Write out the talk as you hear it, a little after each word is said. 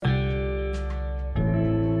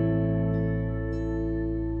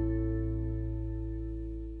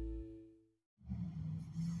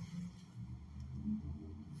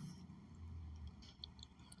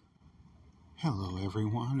Hello,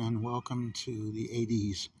 everyone, and welcome to the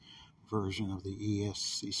 80s version of the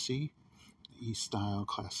ESCC, E Style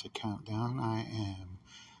Classic Countdown. I am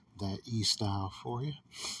that E Style for you,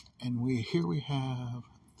 and we have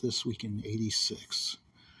This Week in 86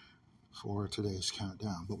 for today's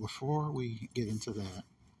countdown. But before we get into that,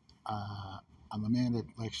 I'm a man that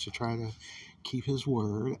likes to try to keep his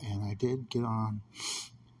word, and I did get on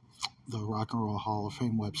the Rock and Roll Hall of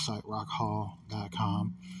Fame website,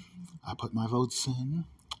 rockhall.com. I put my votes in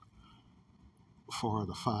for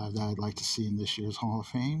the five that I'd like to see in this year's Hall of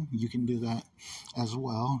Fame. You can do that as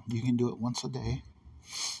well. You can do it once a day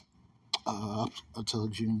up until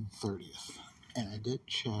June 30th. And I did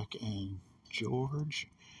check, and George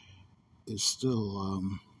is still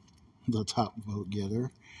the top vote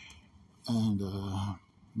getter, and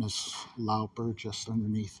Miss Lauper just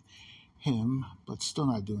underneath him, but still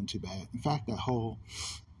not doing too bad. In fact, that whole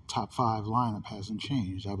top five lineup hasn't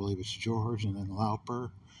changed. I believe it's George, and then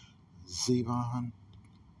Lauper, Zevon,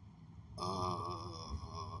 I'm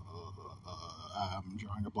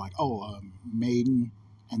drawing a blank. Maiden,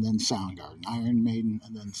 and then Soundgarden. Iron Maiden,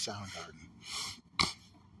 and then Soundgarden.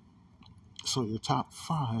 So your top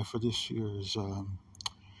five for this year's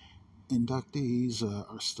inductees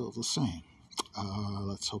are still the same.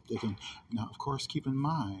 Let's hope they can. Now, of course, keep in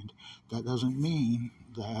mind that doesn't mean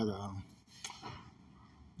that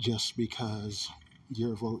just because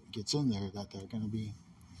your vote gets in there that they're going to be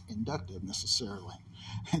inducted necessarily.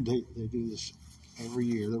 And they do this every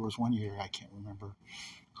year. There was one year, I can't remember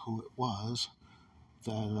who it was,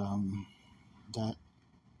 that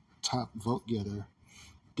top vote getter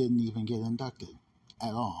didn't even get inducted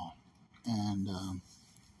at all. And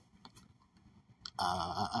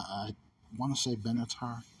I want to say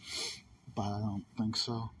Benatar, but I don't think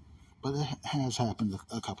so. But it has happened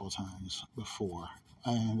a couple of times before.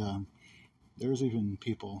 And there's even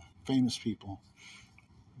people, famous people,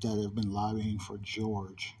 that have been lobbying for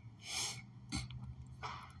George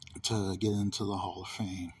to get into the Hall of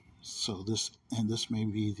Fame. So this may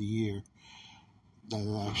be the year that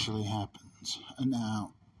it actually happens. And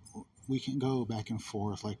now we can go back and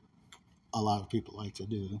forth like a lot of people like to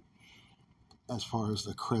do as far as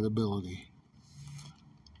the credibility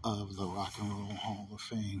of the Rock and Roll Hall of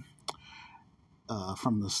Fame.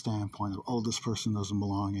 From the standpoint of, this person doesn't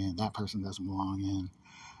belong in, that person doesn't belong in.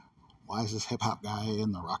 Why is this hip hop guy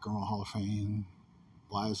in the Rock and Roll Hall of Fame?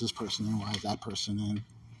 Why is this person in? Why is that person in?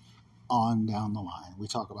 On down the line. We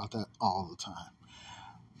talk about that all the time.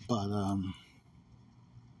 But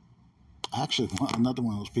actually, another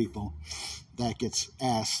one of those people that gets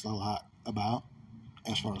asked a lot about,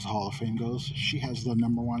 as far as Hall of Fame goes, she has the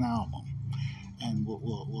number one album, and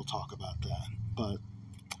we'll talk about that. But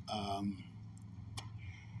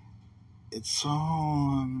it's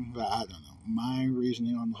on. I don't know. My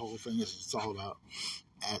reasoning on the whole thing is it's all about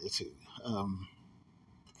attitude.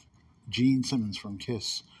 Gene Simmons from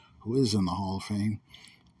Kiss, who is in the Hall of Fame,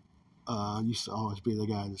 used to always be the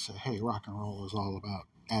guy to say, hey, rock and roll is all about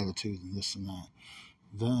attitude and this and that.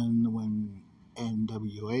 Then when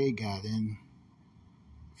NWA got in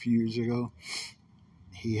a few years ago,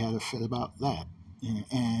 he had a fit about that.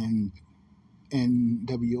 And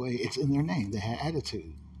NWA, it's in their name. They had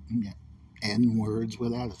attitude. N words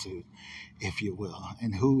with attitude, if you will.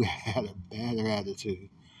 And who had a badder attitude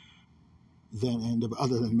than,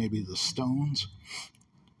 other than maybe the Stones,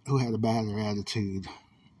 who had a badder attitude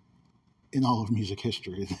in all of music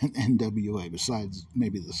history than NWA, besides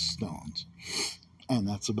maybe the Stones. And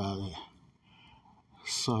that's about it.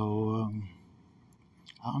 So,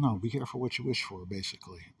 I don't know. Be careful what you wish for,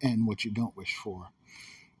 basically, and what you don't wish for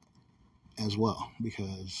as well,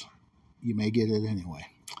 because you may get it anyway.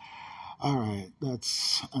 All right,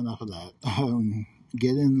 that's enough of that.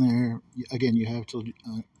 Get in there. Again, you have till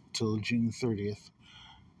June 30th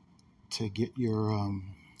to get your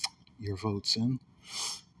votes in.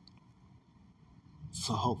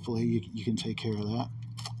 So hopefully you can take care of that.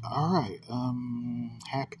 All right,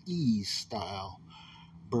 happy style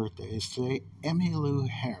birthdays today. Emmylou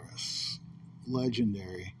Harris,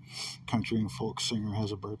 legendary country and folk singer,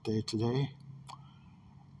 has a birthday today.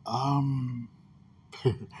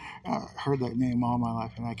 I heard that name all my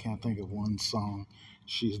life, and I can't think of one song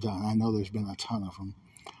she's done. I know there's been a ton of them.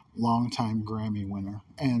 Longtime Grammy winner,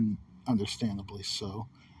 and understandably so.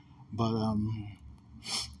 But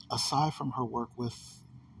aside from her work with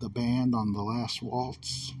the band on The Last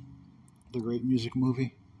Waltz, the great music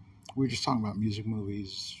movie, we were just talking about music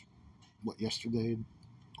movies, yesterday,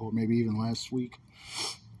 or maybe even last week.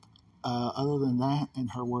 Other than that, and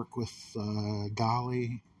her work with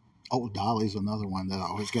Dolly. Dolly's another one that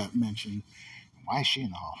always got mentioned. Why is she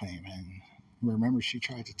in the Hall of Fame? And remember she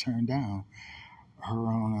tried to turn down her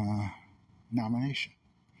own nomination.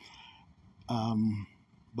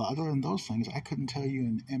 But other than those things, I couldn't tell you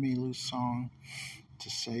an Emmylou song to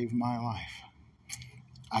save my life.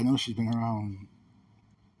 I know she's been around,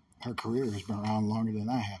 her career has been around longer than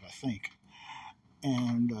I have, I think.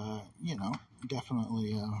 And,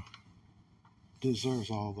 definitely deserves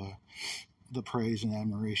all the praise and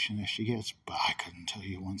admiration that she gets. But I couldn't tell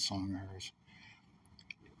you one song of hers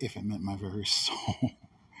if it meant my very soul.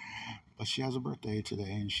 But she has a birthday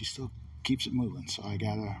today and she still keeps it moving, so I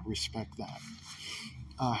gotta respect that.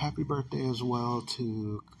 Happy birthday as well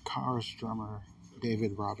to Cars drummer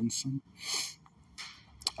David Robinson.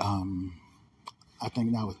 I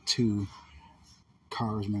think now with 2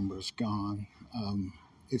 Cars members gone,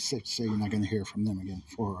 it's safe to say you're not going to hear from them again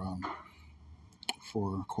for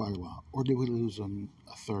quite a while. Or did we lose a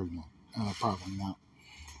third one? Probably not.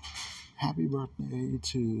 Happy birthday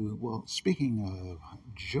to, well, speaking of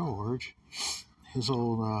George, his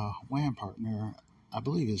old Wham partner, I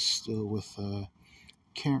believe, is still with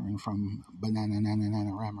Karen from Banana Nana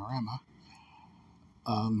Nana Rama Rama.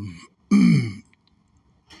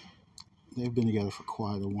 They've been together for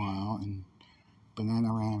quite a while, and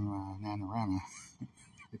Banana Rama Nana Rama.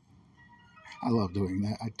 I love doing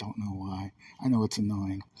that. I don't know why. I know it's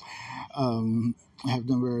annoying. Have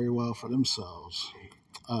done very well for themselves.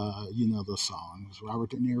 You know the songs.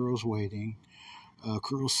 Robert De Niro's Waiting,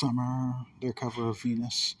 Cruel Summer, their cover of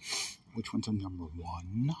Venus, which went to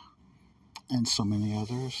 #1, and so many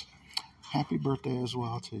others. Happy birthday as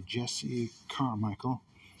well to Jesse Carmichael,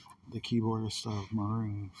 the keyboardist of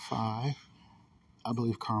Maroon 5. I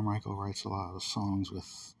believe Carmichael writes a lot of the songs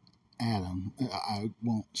with Adam. I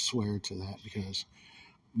won't swear to that because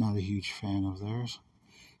I'm not a huge fan of theirs.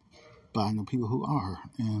 But I know people who are,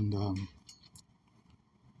 and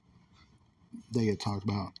they get talked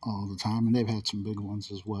about all the time, and they've had some big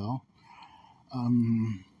ones as well.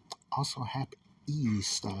 Also, happy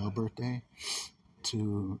E-style birthday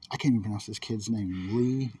to, I can't even pronounce this kid's name,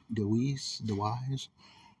 Lee DeWise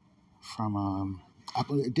from,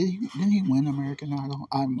 didn't he win American Idol?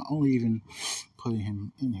 I'm only even putting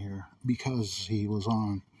him in here because he was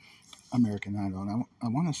on American Idol, and I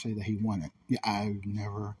want to say that he won it. Yeah, I've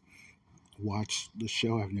never watched the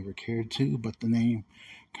show, I've never cared to, but the name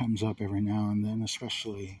comes up every now and then,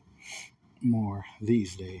 especially more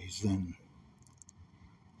these days than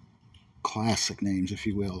classic names, if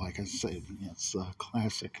you will. Like I said, it's a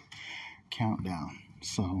classic countdown.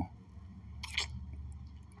 So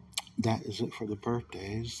that is it for the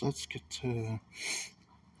birthdays. Let's get to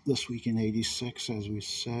this week in '86, as we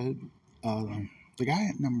said. The guy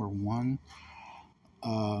at #1,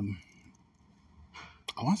 I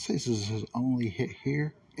want to say this is his only hit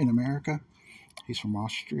here in America. He's from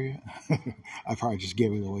Austria. I probably just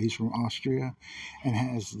gave it away. He's from Austria and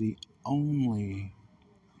has the only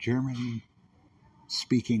German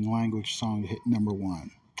speaking language song to hit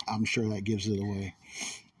 #1. I'm sure that gives it away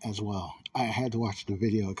as well. I had to watch the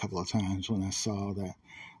video a couple of times when I saw that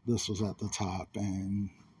this was at the top, and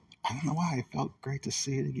I don't know why, it felt great to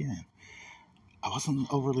see it again. I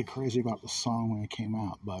wasn't overly crazy about the song when it came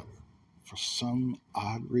out, but for some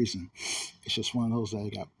odd reason, it's just one of those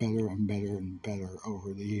that got better and better and better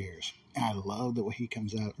over the years. And I love the way he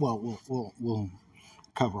comes out. Well, we'll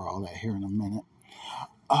cover all that here in a minute.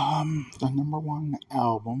 The #1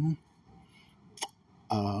 album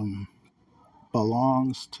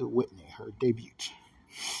belongs to Whitney, her debut.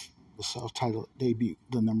 The self-titled debut,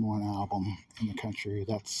 the #1 album in the country.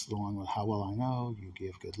 That's the one with How Well I Know, You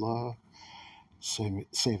Give Good Love,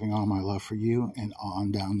 Saving All My Love for You, and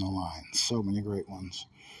on down the line. So many great ones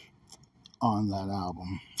on that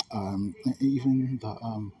album. Even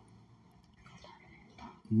the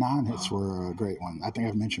non-hits were a great one. I think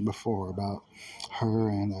I've mentioned before about her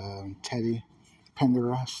and Teddy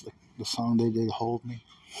Pendergrass, the song they did, Hold Me.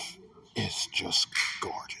 It's just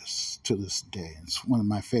gorgeous to this day. It's one of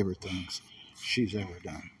my favorite things she's ever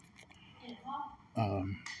done.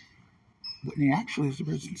 Whitney, actually,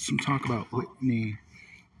 there's some talk about Whitney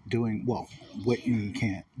doing, well, Whitney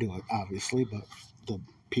can't do it, obviously, but the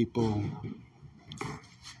people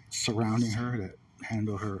surrounding her that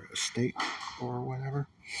handle her estate or whatever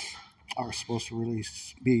are supposed to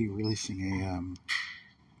be releasing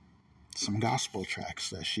some gospel tracks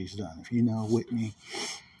that she's done. If you know Whitney,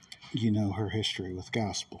 you know her history with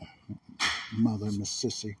gospel. Mother, Miss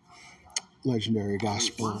Sissy, legendary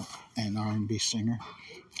gospel and R&B singer,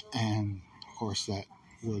 and of course that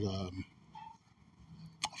would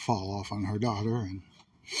fall off on her daughter, and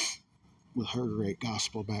with her great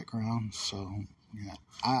gospel background. So yeah,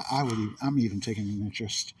 I'm even taking an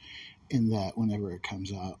interest in that whenever it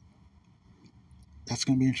comes out. that's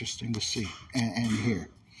going to be interesting to see and hear.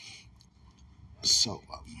 So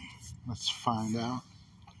let's find out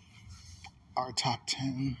our top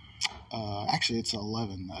 10. Actually, it's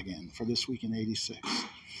 11 again for this week in 86.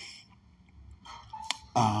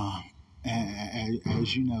 And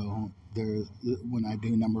as you know, when I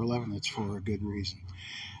do number 11, it's for a good reason.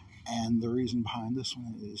 And the reason behind this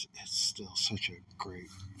one is it's still such a great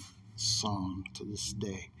song to this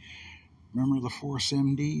day. Remember the Force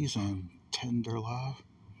MDs and Tender Love,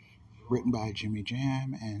 written by Jimmy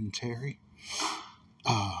Jam and Terry?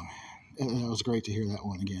 It was great to hear that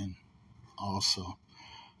one again. Also,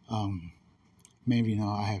 maybe you know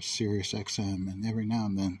I have Sirius XM, and every now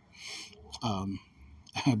and then,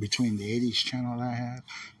 between the 80s channel that I have,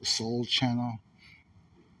 the Soul channel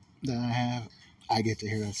that I have, I get to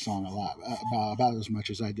hear that song a lot, about as much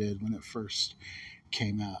as I did when it first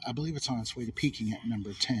came out. I believe it's on its way to peaking at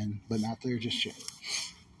number 10, but not there just yet.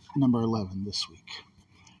 Number 11 this week.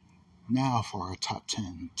 Now for our top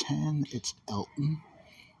 10. 10, it's Elton.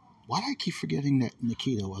 Why do I keep forgetting that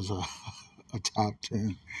Nikita was a top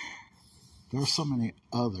 10? There are so many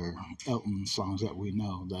other Elton songs that we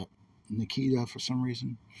know that Nikita, for some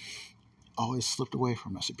reason, always slipped away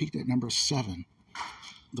from us. It peaked at number 7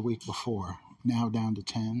 the week before, now down to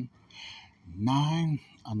 10. 9,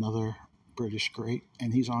 another British great,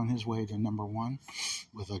 and he's on his way to number 1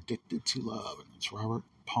 with Addicted to Love, and it's Robert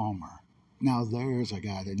Palmer. Now there's a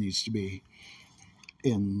guy that needs to be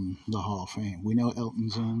in the Hall of Fame. We know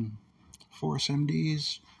Elton's in Force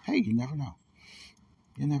MDs. Hey, you never know.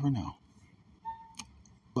 You never know.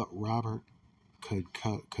 But Robert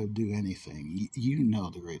could do anything. You know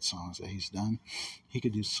the great songs that he's done. He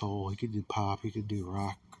could do soul, he could do pop, he could do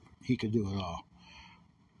rock, he could do it all.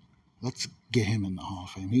 Let's get him in the Hall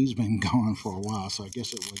of Fame. He's been gone for a while, so I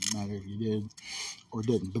guess it wouldn't matter if you did or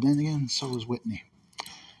didn't. But then again, so was Whitney.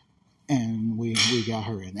 And we got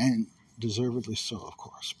her in, and deservedly so, of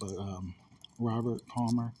course. But Robert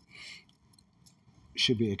Palmer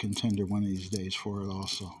should be a contender one of these days for it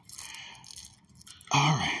also.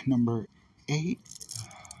 All right, number 8,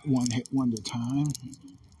 One Hit Wonder Time.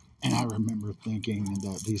 And I remember thinking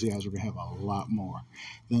that these guys were going to have a lot more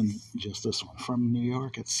than just this one. From New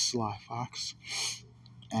York, it's Sly Fox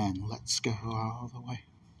and Let's Go All the Way.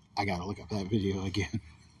 I got to look up that video again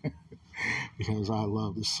because I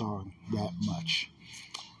love this song that much.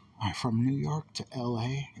 All right, from New York to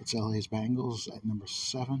L.A., it's L.A.'s Bangles at number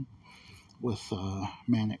 7 with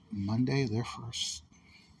Manic Monday, their first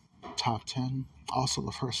top 10. Also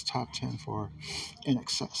the first top 10 for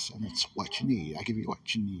INXS, and it's What You Need. I Give You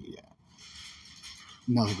What You Need.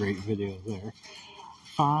 Another great video there.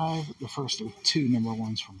 5, the first of 2 number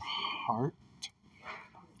 1s from Heart,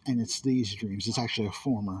 and it's These Dreams. It's actually a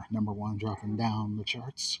former number 1 dropping down the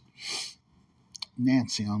charts.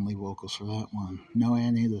 Nancy on lead vocals for that one. No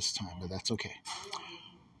Annie this time, but that's okay.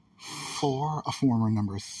 4, a former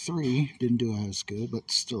number 3, didn't do as good,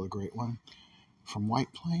 but still a great one. From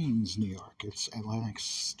White Plains, New York, it's Atlantic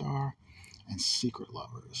Star and Secret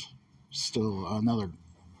Lovers. Still another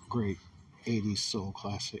great 80s soul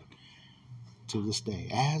classic to this day,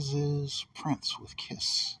 as is Prince with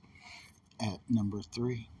Kiss at number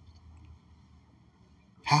 3.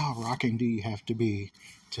 How rocking do you have to be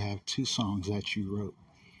to have 2 songs that you wrote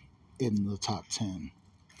in the top 10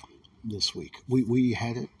 this week? We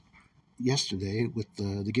had it yesterday with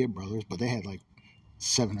the Gibb Brothers, but they had like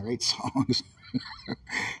 7 or 8 songs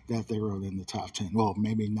that they wrote in the top 10. Well,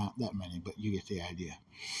 maybe not that many, but you get the idea.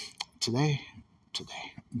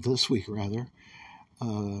 This week rather,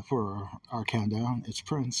 for our countdown, it's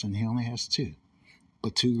Prince, and he only has 2,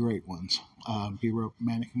 but 2 great ones. He wrote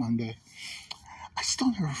Manic Monday. I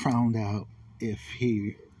still never found out if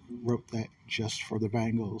he wrote that just for the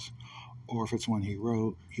Bangles, or if it's one he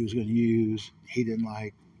wrote, he was going to use, he didn't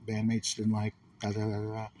like, bandmates didn't like,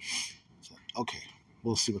 So, okay,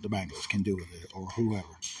 we'll see what the Bangles can do with it, or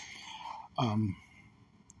whoever.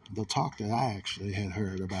 The talk that I actually had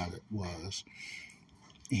heard about it was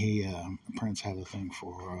Prince had a thing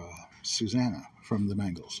for Susanna from the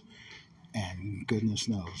Bangles, and goodness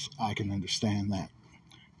knows I can understand that.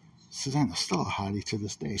 Susanna's still a hottie to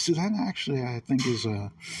this day. Susanna actually, I think, is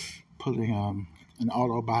putting an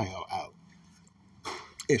auto bio out,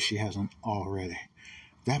 if she hasn't already.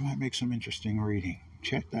 That might make some interesting reading.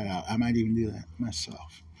 Check that out. I might even do that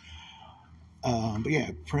myself. But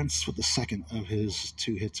yeah, Prince with the second of his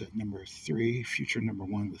 2 hits at number 3, future number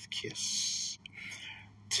 1 with Kiss.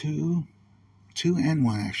 2 and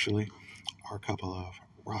 1 actually are a couple of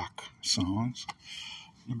rock songs.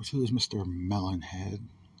 Number 2 is Mr. Melonhead,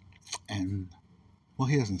 and well,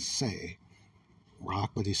 he doesn't say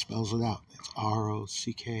rock, but he spells it out. It's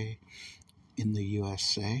ROCK, in the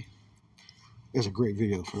USA. There's a great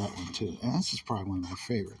video for that one too. And this is probably one of my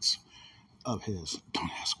favorites of his.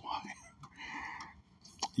 Don't ask why.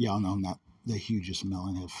 Y'all know I'm not the hugest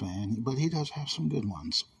Melonhead fan, but he does have some good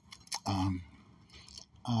ones. Um,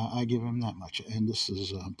 I give him that much. And this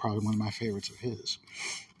is probably one of my favorites of his.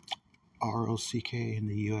 ROCK in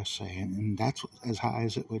the USA. And that's as high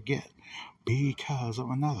as it would get because of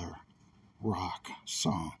another rock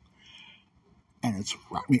song. And it's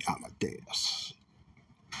Rock Me Amadeus.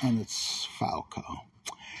 And it's Falco.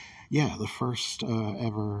 Yeah, the first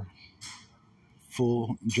ever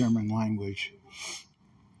full German language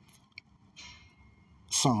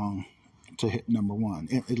song to hit number one,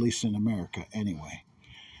 at least in America anyway.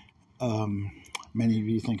 Many of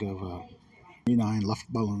you think of 99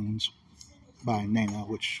 Luftballons by Nena,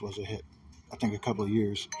 which was a hit, I think, a couple of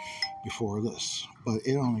years before this. But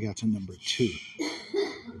it only got to number 2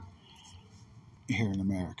 here in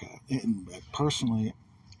America. And personally,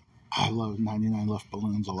 I love 99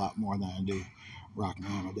 Luftballons a lot more than I do Rock Me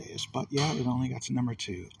Amadeus. But yeah, it only got to number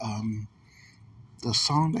 2. The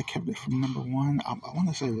song that kept it from number 1, I want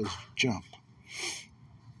to say it was Jump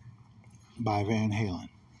by Van Halen,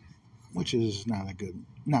 which is not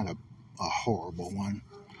a horrible one.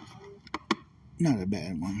 Not a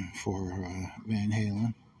bad one for Van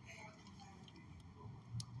Halen.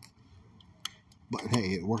 But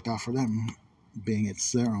hey, it worked out for them, being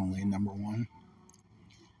it's their only number 1.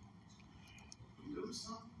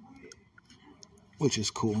 Which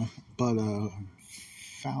is cool. But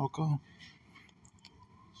Falco,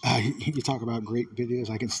 you talk about great videos.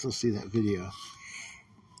 I can still see that video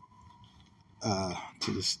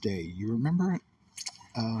to this day. You remember it?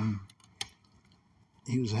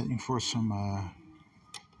 He was heading for some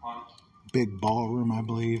big ballroom, I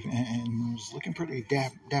believe, and was looking pretty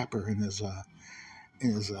dapper in his tux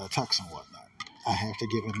and whatnot. I have to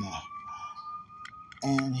give him that.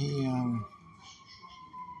 And he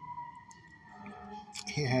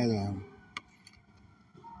had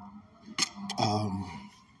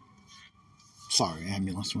sorry,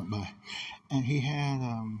 ambulance went by, and he had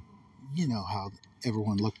you know how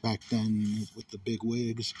everyone looked back then with the big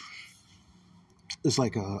wigs. It's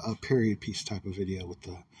like a period piece type of video with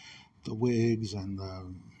the wigs and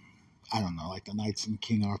I don't know, like the Knights in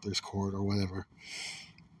King Arthur's court or whatever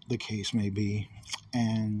the case may be.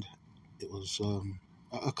 And it was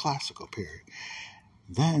a classical period.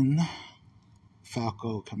 Then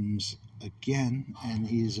Falco comes again, and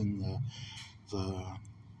he's in the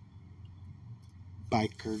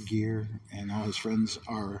biker gear, and all his friends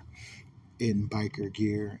are in biker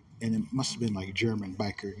gear, and it must have been like German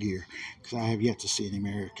biker gear, because I have yet to see any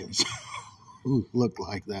Americans who look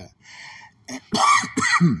like that.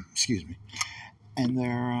 Excuse me. And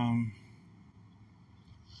they're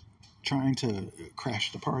trying to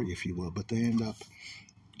crash the party, if you will, but they end up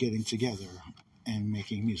getting together and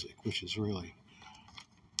making music, which is really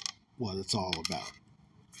what it's all about.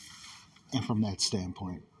 And from that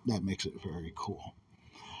standpoint, that makes it very cool.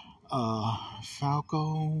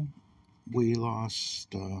 Falco, we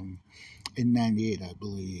lost in '98, I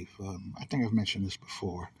believe. I think I've mentioned this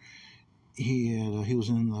before. He was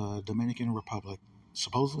in the Dominican Republic,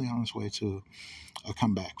 supposedly on his way to a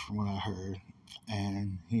comeback, from what I heard.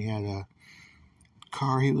 And he had a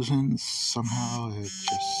car he was in somehow had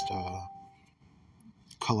just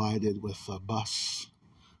collided with a bus,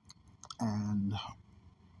 and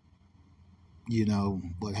you know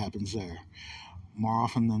what happens there. More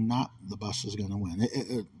often than not, the bus is going to win.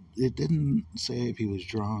 It didn't say if he was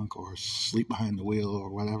drunk or asleep behind the wheel or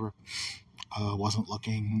whatever. Wasn't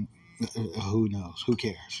looking. Who knows? Who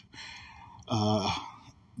cares?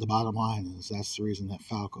 The bottom line is that's the reason that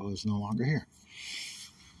Falco is no longer here.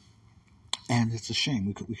 And it's a shame.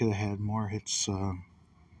 We could have had more hits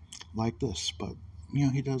like this. But, you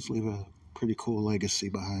know, he does leave a pretty cool legacy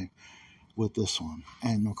behind with this one.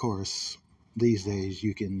 And, of course, these days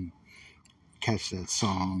you can catch that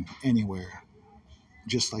song anywhere,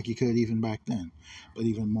 just like you could even back then, but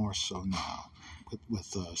even more so now.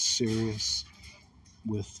 With Sirius,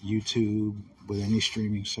 with YouTube, with any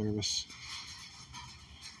streaming service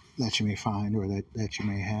that you may find or that you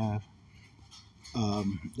may have.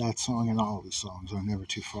 That song and all of the songs are never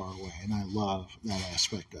too far away, and I love that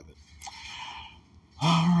aspect of it.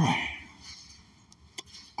 All right.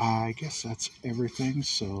 I guess that's everything,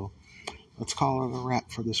 so let's call it a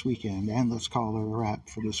wrap for this weekend, and let's call it a wrap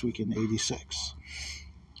for this weekend 86.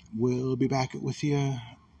 We'll be back with you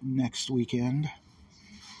next weekend,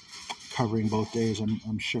 covering both days,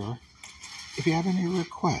 I'm sure. If you have any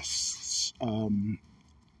requests,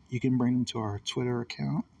 you can bring them to our Twitter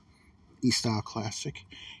account, eStyle Classic.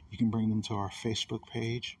 You can bring them to our Facebook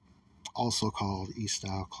page, also called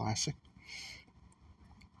E-Style Classic.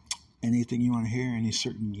 Anything you want to hear, any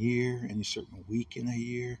certain year, any certain week in a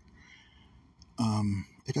year.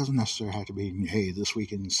 It doesn't necessarily have to be, hey, this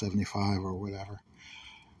week in 75 or whatever.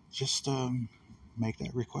 Just make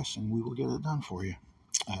that request and we will get it done for you.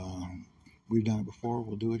 We've done it before,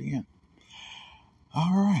 we'll do it again.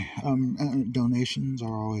 All right. Donations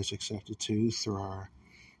are always accepted too through our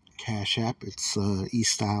Cash App. It's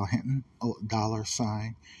eStyle Hinton,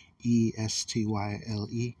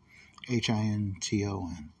 $ESTYLE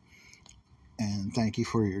HINTON. And thank you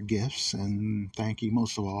for your gifts, and thank you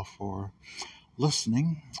most of all for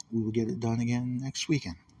listening. We will get it done again next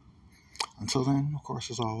weekend. Until then, of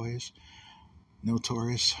course, as always,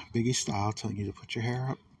 Notorious Biggie Style telling you to put your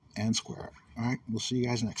hair up and square up. All right, we'll see you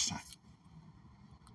guys next time.